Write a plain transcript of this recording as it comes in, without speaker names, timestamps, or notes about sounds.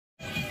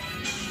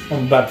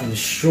I'm about to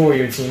destroy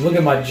your team. Look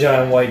at my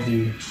giant white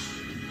dude.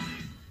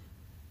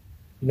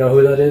 You know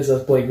who that is?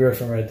 That's Blake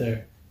Griffin right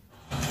there.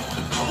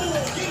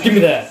 Give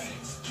me that.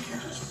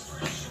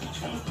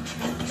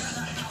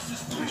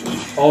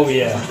 Oh,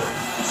 yeah.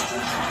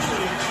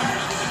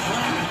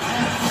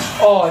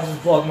 Oh, I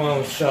just blocked my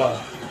own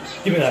shot.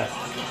 Give me that.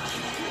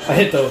 I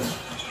hit those.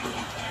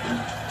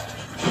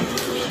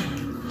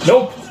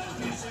 Nope.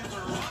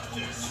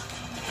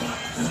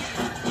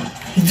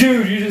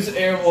 Dude, you just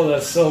airballed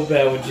that so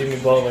bad with Jimmy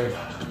Butler.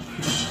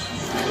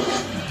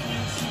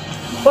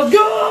 Let's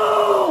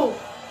go!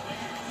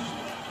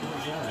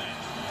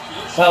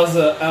 That was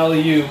the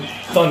alley-oop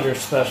thunder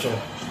special.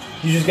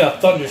 You just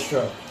got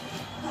thunderstruck.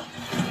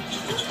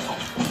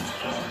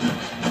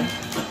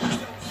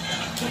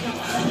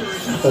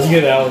 That's a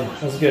good alley.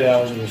 That's a good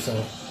alley to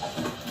yourself.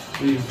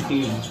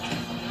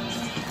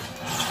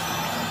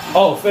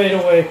 Oh, fade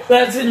away.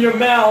 That's in your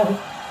mouth. I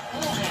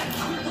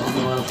don't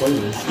know how to play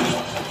this.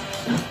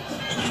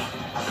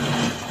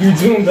 You're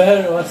doing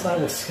better last night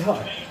with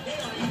Scott.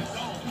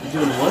 You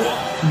doing what?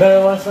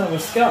 Better last night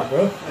with Scott,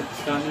 bro.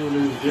 Scott knew what he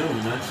was doing.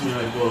 That's when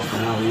I go up for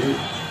an alley-oop.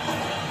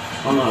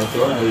 I don't know how to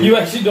throw alley-oop. You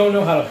actually don't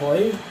know how to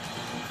play?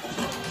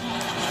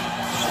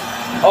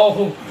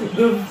 Oh,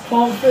 the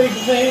pump fake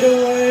fade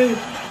away.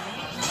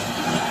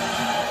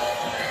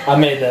 I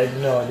made that,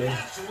 no idea.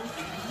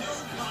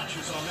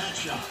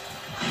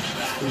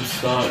 Who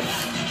sucks?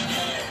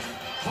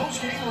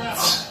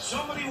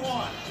 Somebody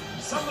won.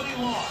 Somebody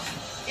lost.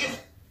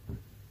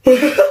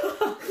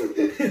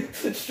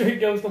 Straight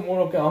goes to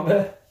Mortal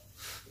Kombat.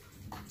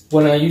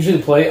 When I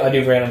usually play, I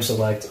do random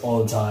select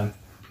all the time.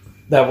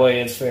 That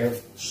way it's fair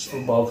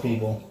for both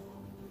people.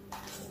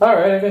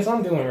 Alright, I guess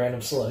I'm doing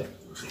random select.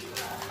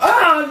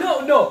 Ah,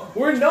 no!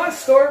 We're not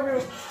starting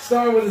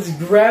with this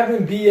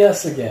grabbing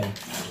BS again.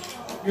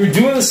 You were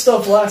doing this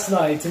stuff last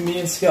night to me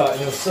and Scott,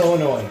 and it was so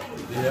annoying.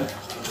 Yeah.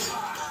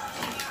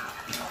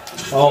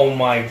 Oh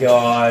my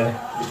god.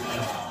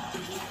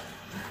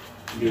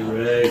 Get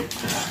rigged.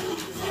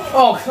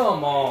 Oh,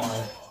 come on.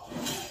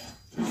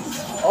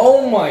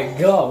 Oh my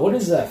god, what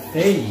is that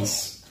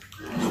face?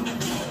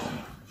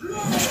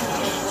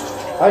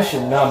 I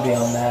should not be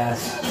on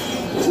mask.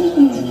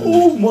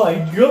 Oh my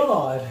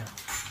god.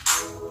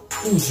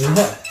 Who's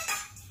that?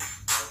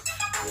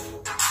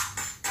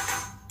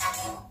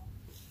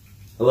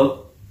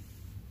 Hello?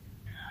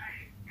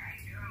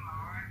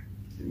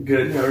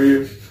 Good, how are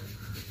you?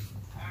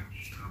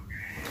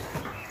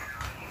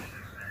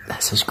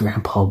 That's his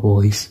grandpa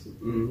voice.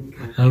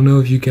 I don't know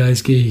if you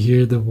guys can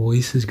hear the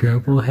voice his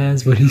grandpa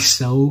has, but he's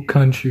so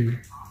country.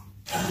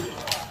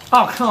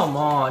 Oh, come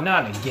on,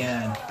 not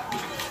again.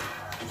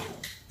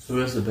 Who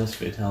has the best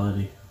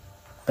fatality?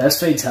 Best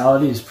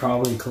fatality is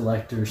probably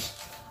Collector's.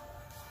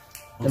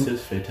 What's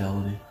his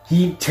fatality?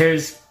 He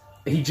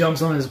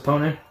jumps on his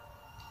opponent,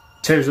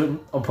 tears them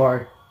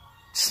apart,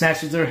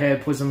 snatches their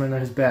head, puts them in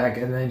his back,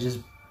 and then just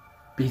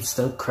beats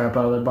the crap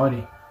out of their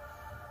body.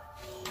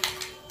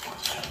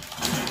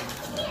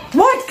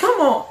 What?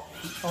 Come on!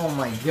 Oh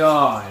my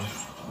god.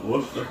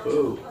 What the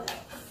hell?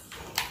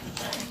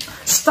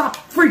 Stop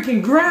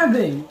freaking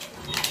grabbing!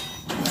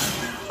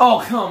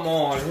 Oh, come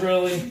on,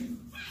 really?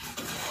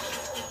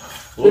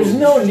 Whoa. There's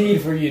no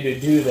need for you to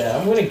do that.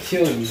 I'm gonna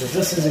kill you, because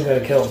this isn't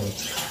gonna kill me.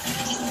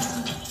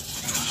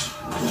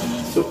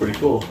 Still pretty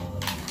cool.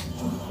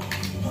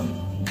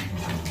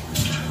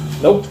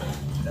 Nope.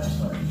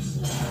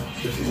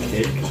 Just a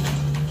kick.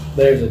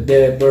 There's a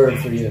dead bird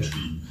for you.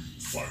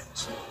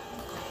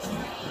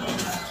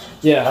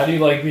 Yeah, how do you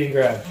like being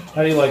grabbed?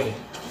 How do you like it?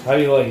 How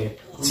do you like it?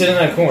 Sit in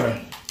that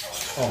corner.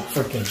 Oh,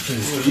 freaking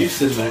jeez. Well, you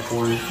sit in that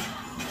corner.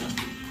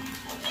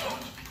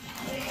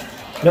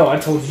 No, I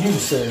told you to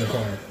sit in the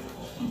corner.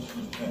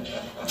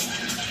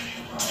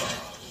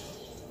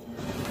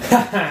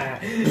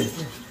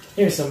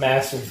 Here's some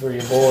masters for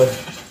you, boy.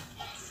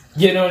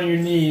 Get on your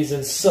knees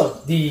and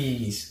suck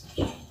these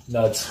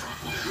nuts.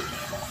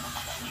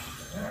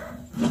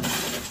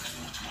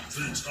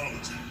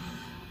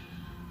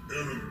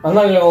 I'm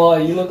not gonna lie,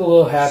 you look a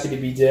little happy to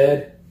be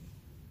dead.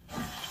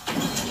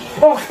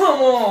 Oh,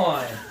 come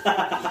on!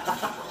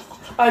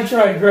 I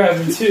tried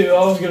grabbing too.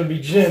 I was gonna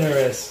be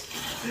generous.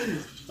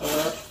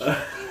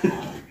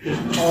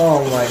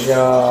 Oh my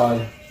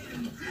god.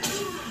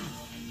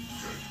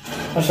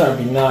 I was trying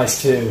to be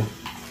nice too.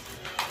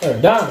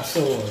 They're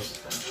dinosaurs.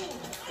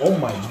 Oh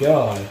my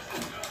god.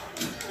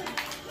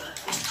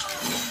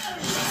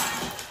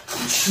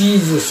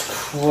 Jesus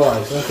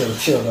Christ. Okay,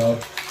 chill,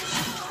 dog.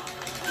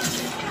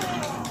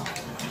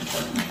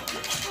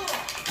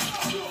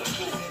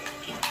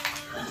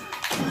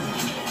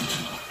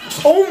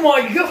 Oh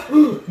my god!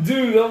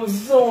 Dude, that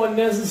was so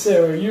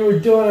unnecessary. You were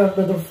done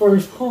after the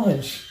first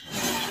punch.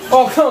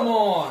 Oh, come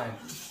on!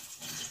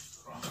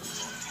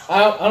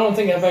 I don't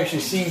think I've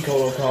actually seen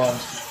Kodokan.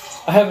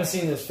 I haven't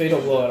seen this fatal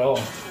blow at all.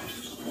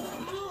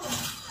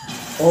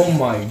 Oh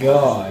my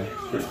god.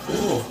 Pretty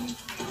cool.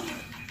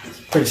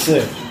 Pretty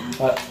sick.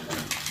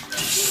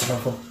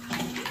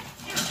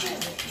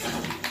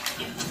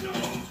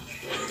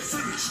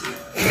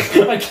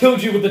 I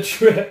killed you with a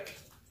trick.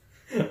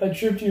 I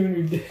tripped you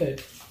and you're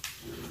dead.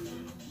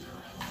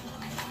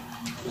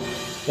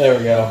 There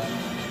we go.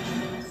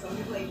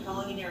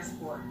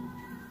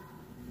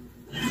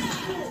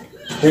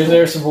 Here's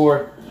air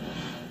support.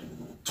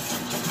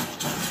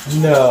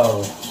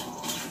 No.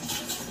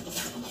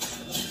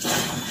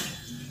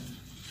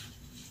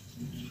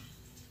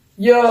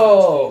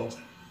 Yo!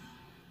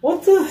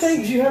 What the heck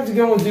did you have to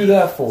go and do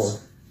that for?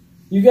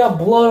 You got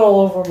blood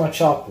all over my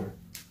chopper.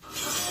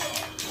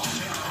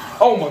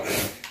 Oh my...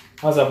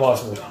 How's that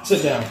possible?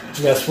 Sit down.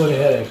 You got a splitting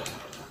headache.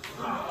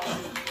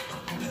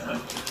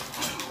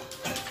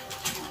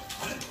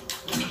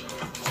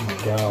 Oh my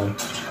god.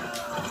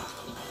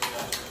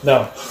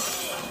 No.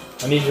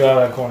 I need you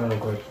out of that corner real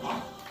quick.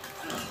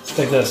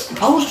 Take this.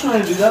 I was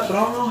trying to do that, but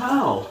I don't know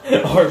how.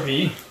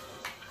 RB.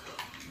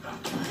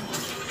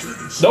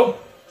 Nope.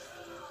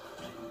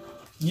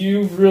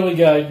 You've really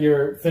got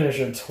your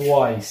finisher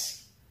twice.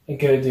 And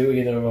couldn't do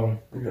either of them.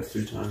 I got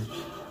 3 times.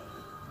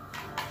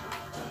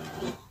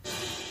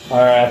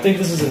 Alright, I think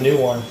this is a new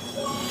one.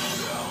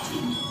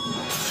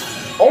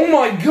 Oh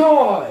my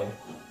god!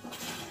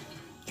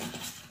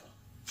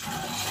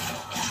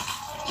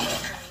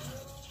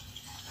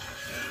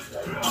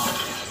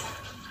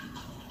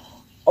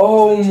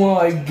 Oh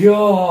my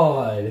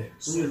god!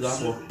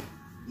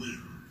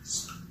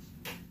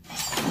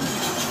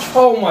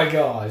 Oh my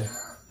god!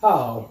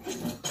 How?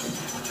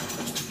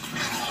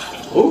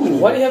 Ooh.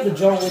 Why do you have the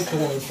John Wick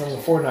coins from the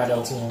Fortnite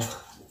LTM?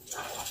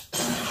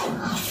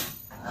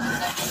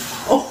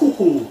 Oh!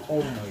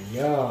 Oh my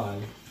god.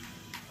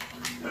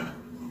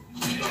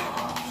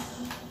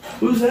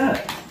 Who's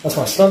that? That's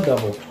my stunt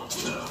double.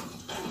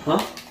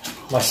 Huh?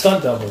 My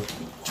stunt double.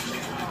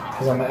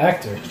 Because I'm an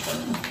actor.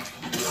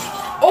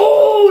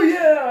 Oh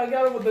yeah! I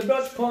got him with the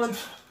Dutch punch.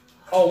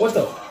 Oh, what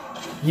the?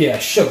 Yeah,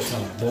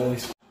 showtime,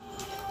 boys.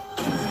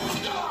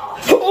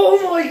 Oh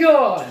my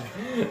god!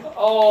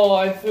 Oh,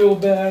 I feel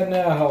bad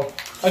now.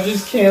 I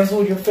just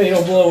canceled your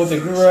fatal blow with the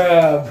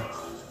grab.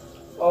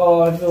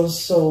 Oh, I feel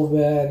so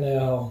bad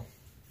now.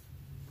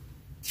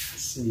 Let's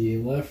see,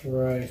 left,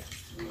 right.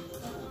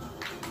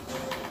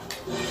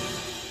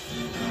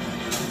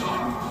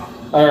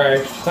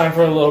 Alright, time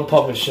for a little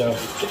puppet show.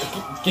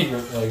 Get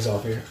your legs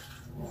off here.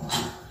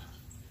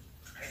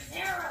 Is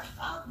there a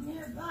fountain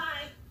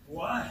nearby?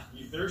 What?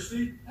 You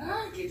thirsty?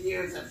 I could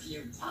use a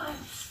few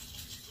pints.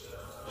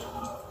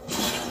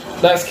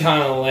 That's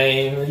kind of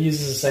lame. It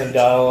uses the same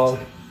dialogue.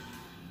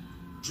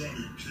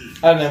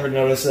 I've never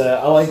noticed that.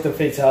 I like the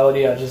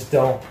fatality, I just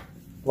don't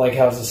like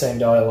how it's the same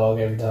dialogue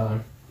every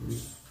time.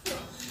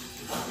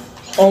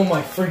 Oh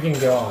my freaking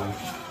god.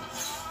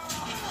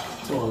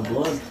 It's a lot of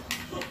blood.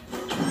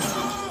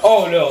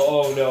 Oh no,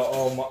 oh no,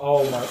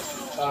 oh my,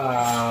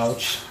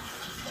 ouch.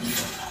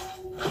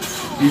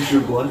 Use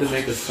your blood to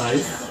make a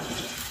scythe?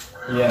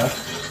 Yeah.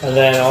 And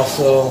then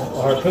also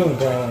a harpoon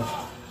apparently.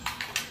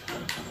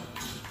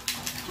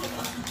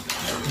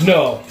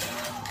 No.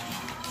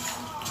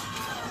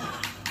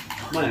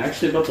 Am I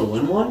actually about to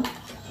win one?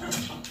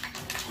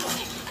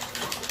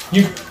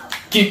 You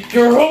keep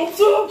your hopes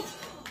up?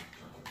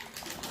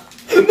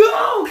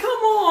 No,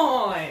 come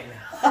on!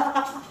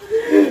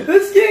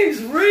 This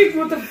game's rigged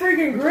with the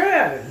freaking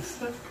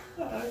grabs.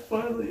 I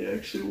finally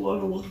actually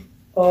won one.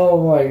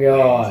 Oh my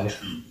god.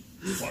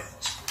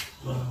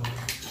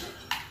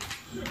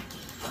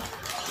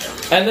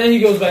 And then he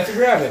goes back to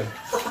grabbing.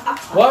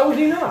 Why would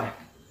he not?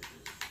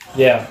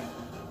 Yeah.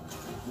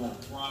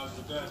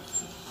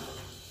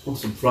 I'm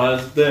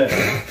surprised at that.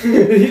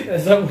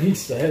 Is that what he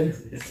said?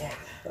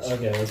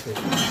 Okay, let's go.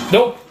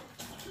 Nope.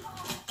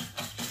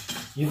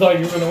 You thought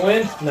you were gonna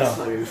win? It's No. not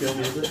gonna kill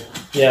me, is it?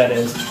 Yeah, it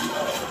is.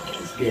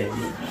 It's good.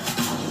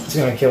 It's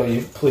gonna kill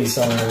you. Please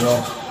tell me it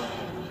will.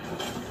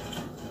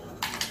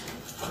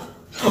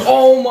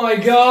 Oh my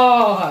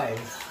god!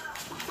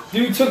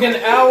 Dude took an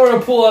hour to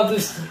pull out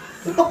this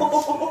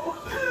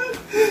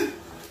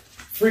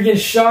freaking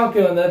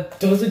shotgun that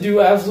doesn't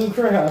do absolute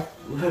crap.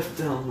 Left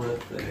down,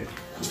 left there.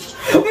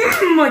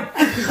 Oh my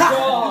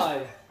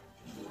god!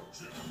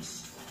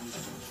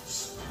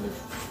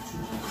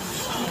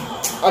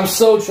 I'm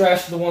so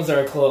trash to the ones that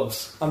are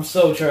close. I'm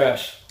so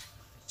trash.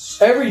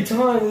 Every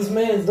time this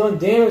man's done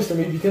damage to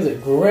me because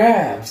it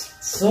grabs.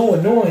 It's so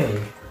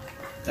annoying.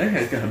 That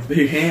guy's got a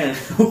big hand.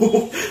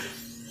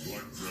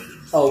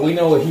 Oh, we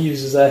know what he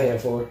uses that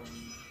hand for.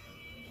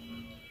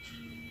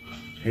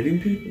 Hitting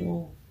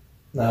people?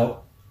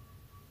 No.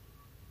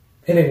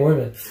 Hitting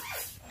women.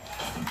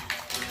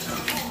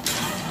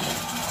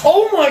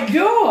 Oh my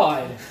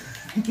god!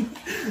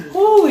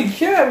 Holy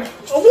cow!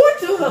 What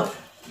the?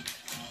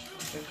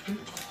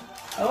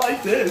 I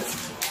like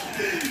this.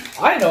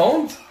 I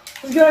don't.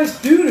 This guy's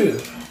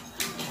doo-doo.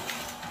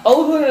 I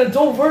look like an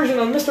adult version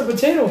of Mr.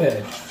 Potato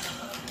Head.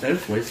 Did I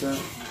just waste that?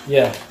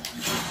 Yeah.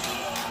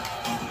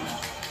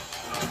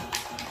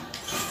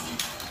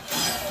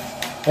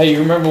 Hey, you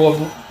remember what...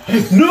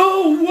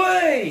 No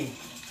way!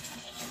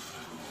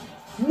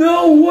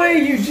 No way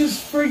you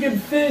just freaking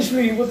finished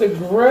me with a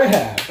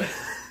grab.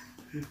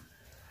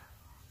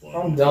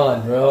 I'm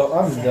done, bro.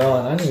 I'm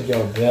done. I need to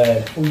go to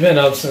bed. We've been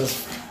up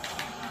since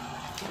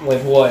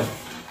like what?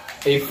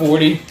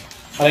 8:40.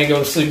 I didn't go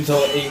to sleep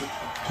until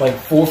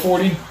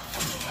 4:40.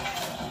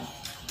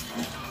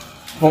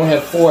 I've only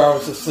had 4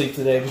 hours of sleep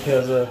today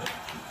because of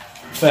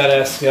fat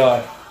ass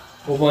Scott.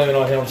 We'll blame it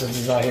on him since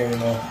he's not here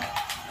anymore.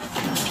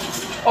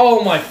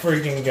 Oh my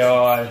freaking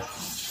god.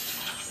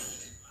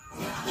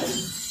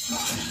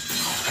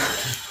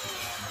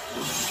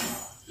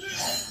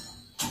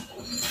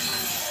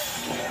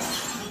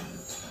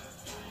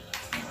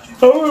 I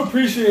don't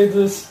appreciate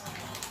this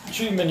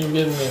treatment you're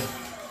giving me.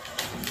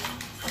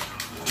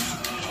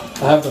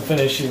 I have to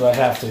finish you, I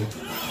have to.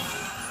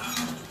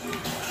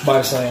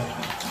 By saying.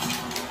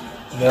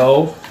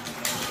 No.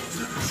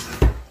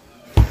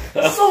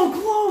 So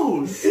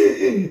close!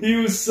 He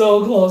was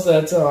so close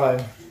that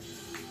time.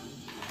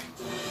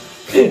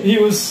 He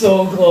was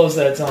so close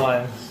that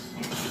time.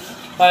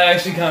 I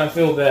actually kind of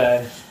feel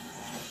bad.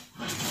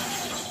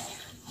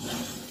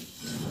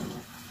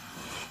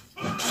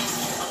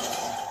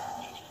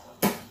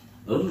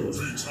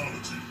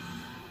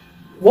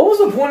 What was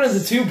the point of the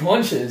 2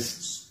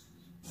 punches?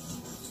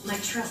 My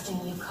trust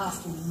in you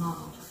cost me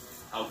Mom.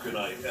 How could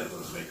I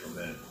ever make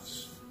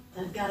amends?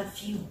 I've got a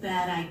few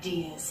bad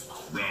ideas.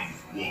 Round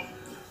 1.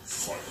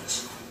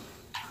 Fight.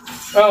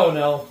 Oh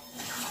no.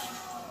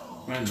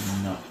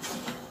 No.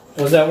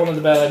 Was that one of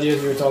the bad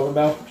ideas you were talking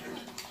about?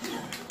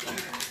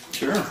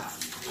 Sure.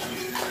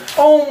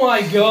 Oh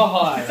my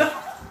god!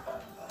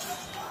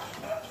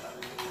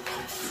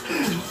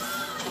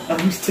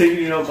 I'm just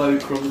taking it out by the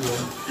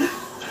chromosome.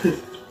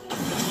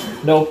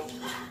 Nope.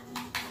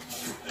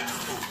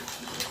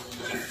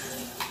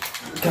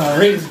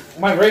 God,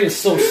 my rate is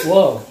so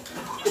slow.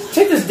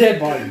 Take this dead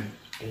body,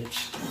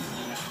 bitch.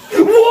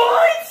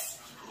 What?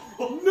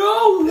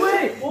 No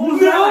way!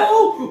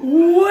 No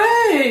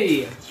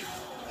way!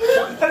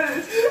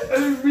 I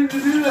didn't mean to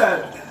do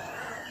that.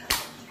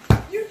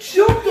 You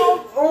jumped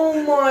off!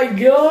 Oh my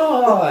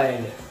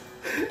god!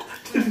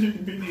 I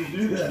didn't mean to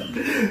do that.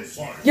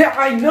 Yeah,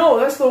 I know.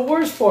 That's the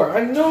worst part.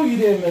 I know you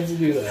didn't mean to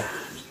do that.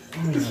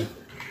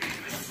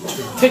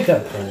 Take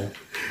that pole.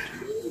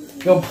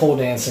 Go pole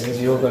dancing because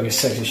you look like a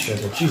sexy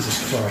stripper. Jesus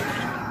Christ.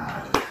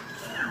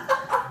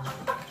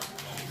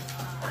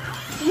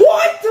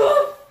 What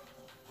the?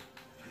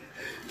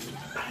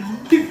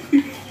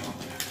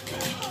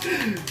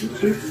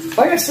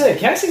 Like I said,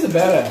 Cassie's a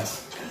badass.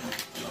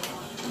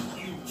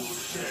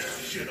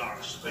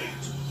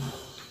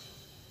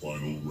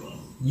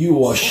 You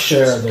will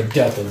share the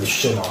death of the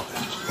Shinnok.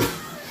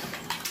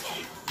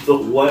 The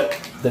what?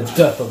 The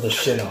death of the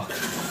Shinnok.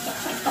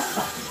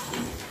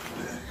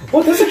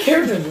 What? That's a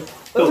character.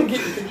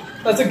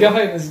 That's a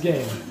guy in this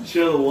game.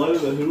 Share the what,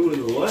 the who,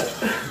 and the what?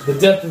 The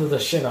death of the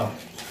Shinnok.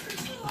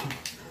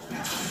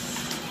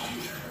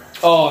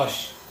 Oh,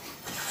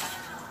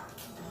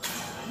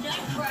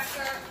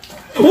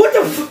 what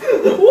the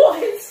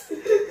what?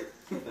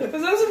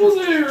 Is that supposed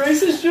to be a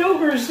racist joke,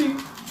 or is she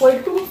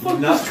like, who the fuck?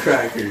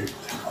 Nutcracker.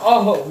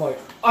 Oh my!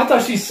 I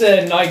thought she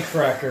said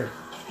Nightcracker.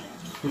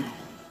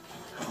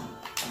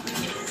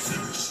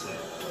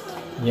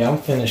 Yeah, I'm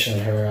finishing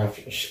her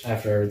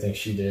after everything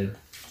she did.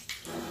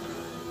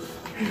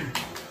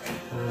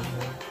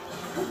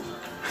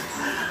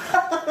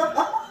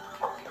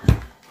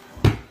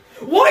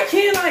 Why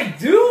can't I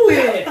do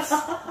it?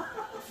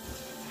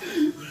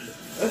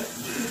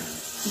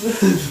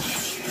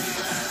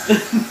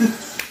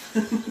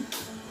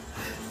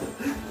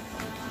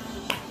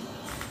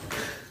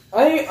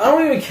 I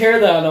don't even care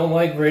that I don't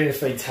like rated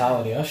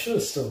fatality. I should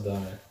have still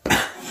done it.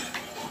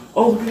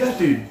 Oh, look at that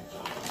dude.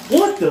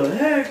 What the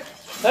heck?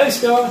 Hey,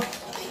 Scott.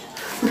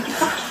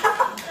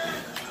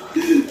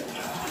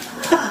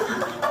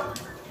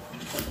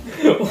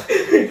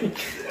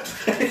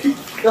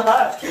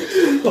 God.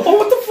 Oh,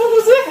 what the fuck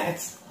was that?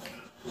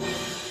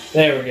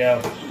 There we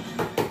go.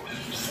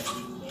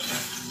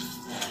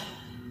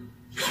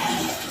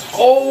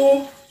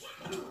 Oh.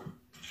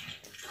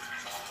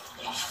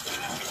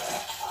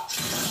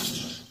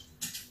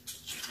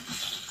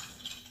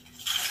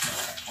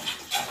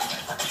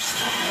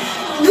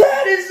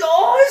 That is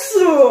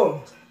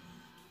awesome!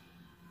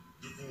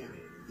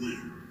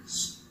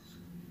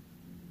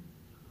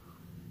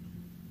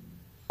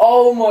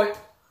 Oh my...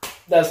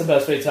 That's the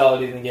best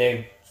fatality in the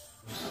game.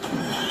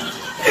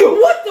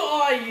 What the...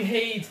 I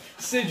hate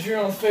Sid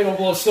Jiron's Fatal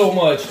Blow so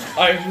much.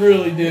 I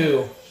really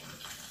do.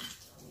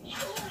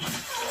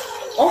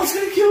 Oh, it's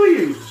gonna kill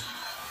you!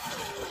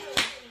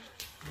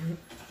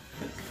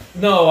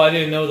 No, I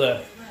didn't know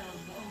that.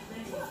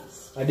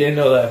 I didn't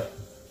know that.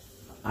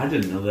 I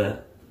didn't know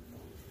that.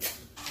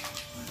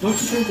 Don't you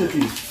think that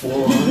these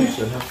forearms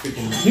should have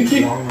freaking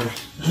longer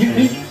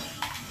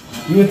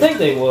You would think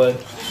they would.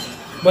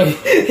 But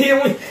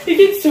he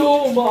keeps 2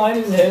 of them behind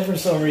his head for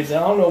some reason.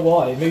 I don't know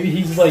why. Maybe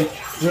he's like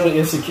really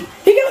insecure.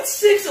 He got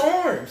 6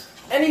 arms!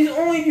 And he's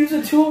only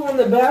using 2 of them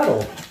in the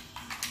battle.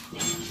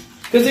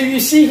 Because if you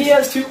see, he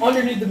has 2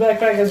 underneath the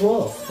backpack as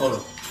well.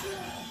 Hold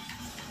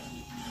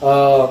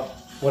on.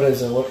 What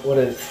is it? What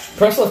is it?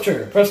 Press left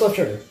trigger. Press left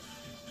trigger.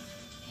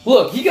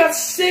 Look, he got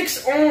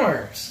 6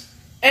 arms.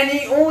 And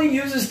he only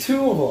uses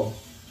 2 of them.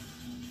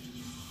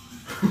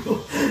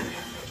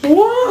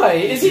 Why?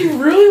 Is he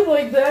really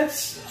like that?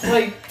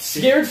 Like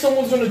scared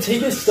someone's gonna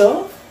take his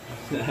stuff?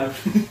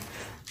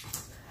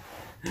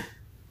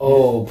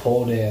 Oh,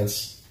 pole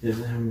dance. He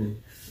doesn't have any.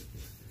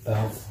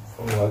 Oh,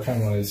 I kind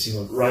of wanted to see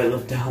what. Right,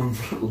 left, down,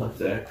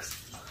 left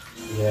X.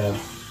 Yeah.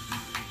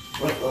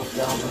 Right, left,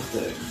 down, left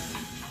X.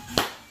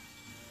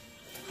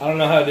 I don't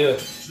know how to do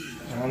it.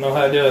 I don't know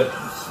how to do it.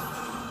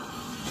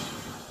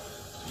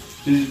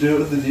 Did you do it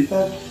with the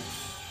D-pad?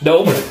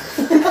 Nope.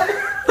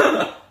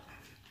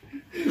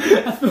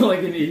 I feel like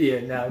an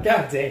idiot now.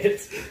 God dang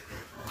it.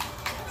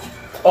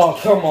 Oh,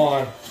 come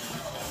on.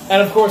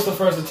 And of course the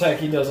first attack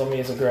he does on me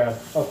is a grab.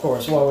 Of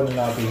course, why would it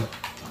not be?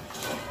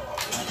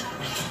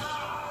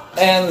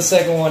 And the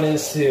second one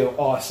is too.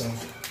 Awesome.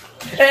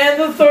 And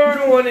the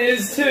third one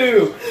is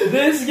too.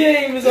 This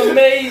game is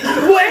amazing.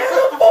 Where's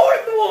the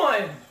fourth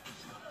one?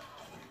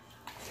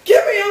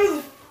 Get me out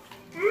of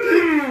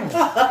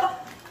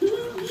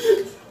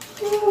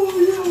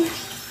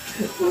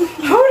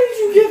How did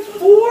you get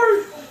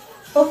 4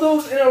 of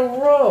those in a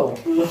row?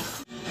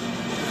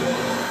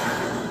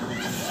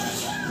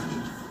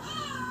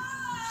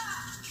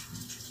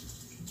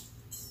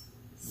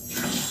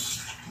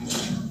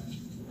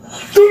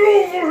 Get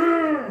over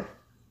here!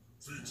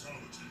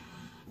 Fatality.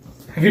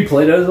 Have you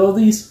played as all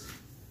these?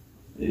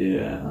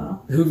 Yeah.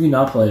 Who have you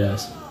not played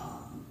as? I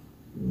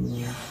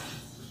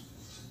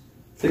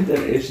think that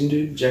Asian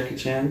dude, Jackie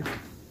Chan.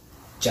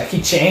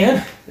 Jackie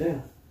Chan?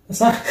 Yeah.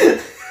 That's not.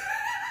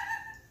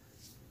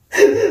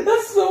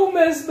 That's so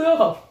messed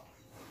up.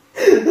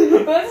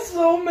 That's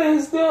so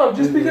messed up.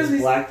 Just because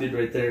he's black dude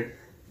right there,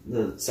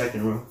 the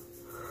second row.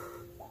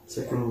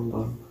 Second row on the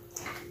bottom.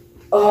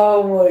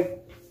 Oh my.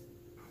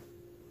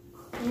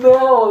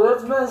 No,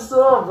 that's messed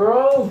up,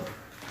 bro.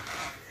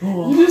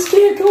 Oh. You just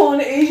can't call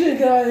an Asian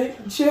guy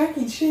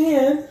Jackie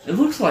Chan. It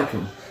looks like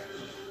him.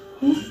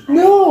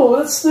 No,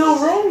 that's still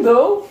wrong,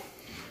 though.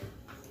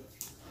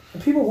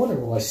 And people wonder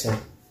why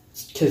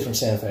kids from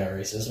Santa Fe are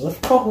racist. Let's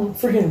call him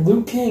freaking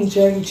Luke King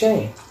Jackie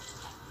Chan.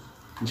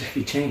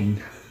 Jackie Chan.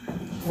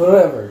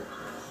 Whatever.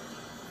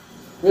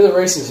 You're the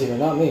racist here,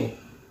 not me.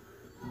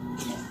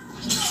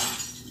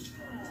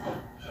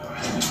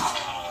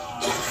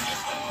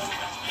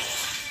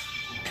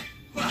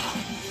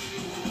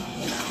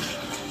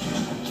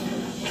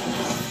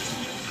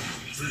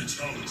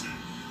 Fatality.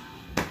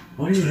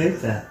 Why do you hate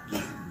that?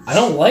 I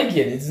don't like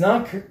it. It's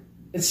not.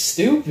 It's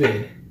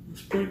stupid.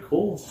 It's pretty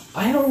cool.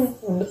 I don't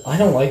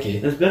like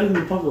it. It's better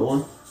than the puppet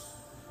one.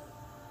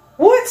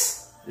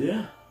 What?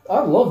 Yeah. I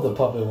love the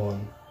puppet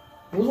one.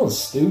 This one's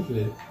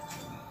stupid.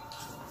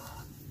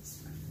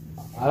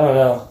 I don't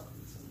know.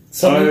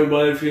 Sorry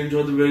everybody, if you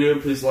enjoyed the video,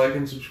 please like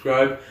and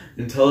subscribe.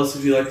 And tell us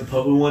if you like the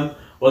puppet one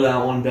or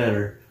that one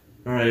better.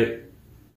 Alright.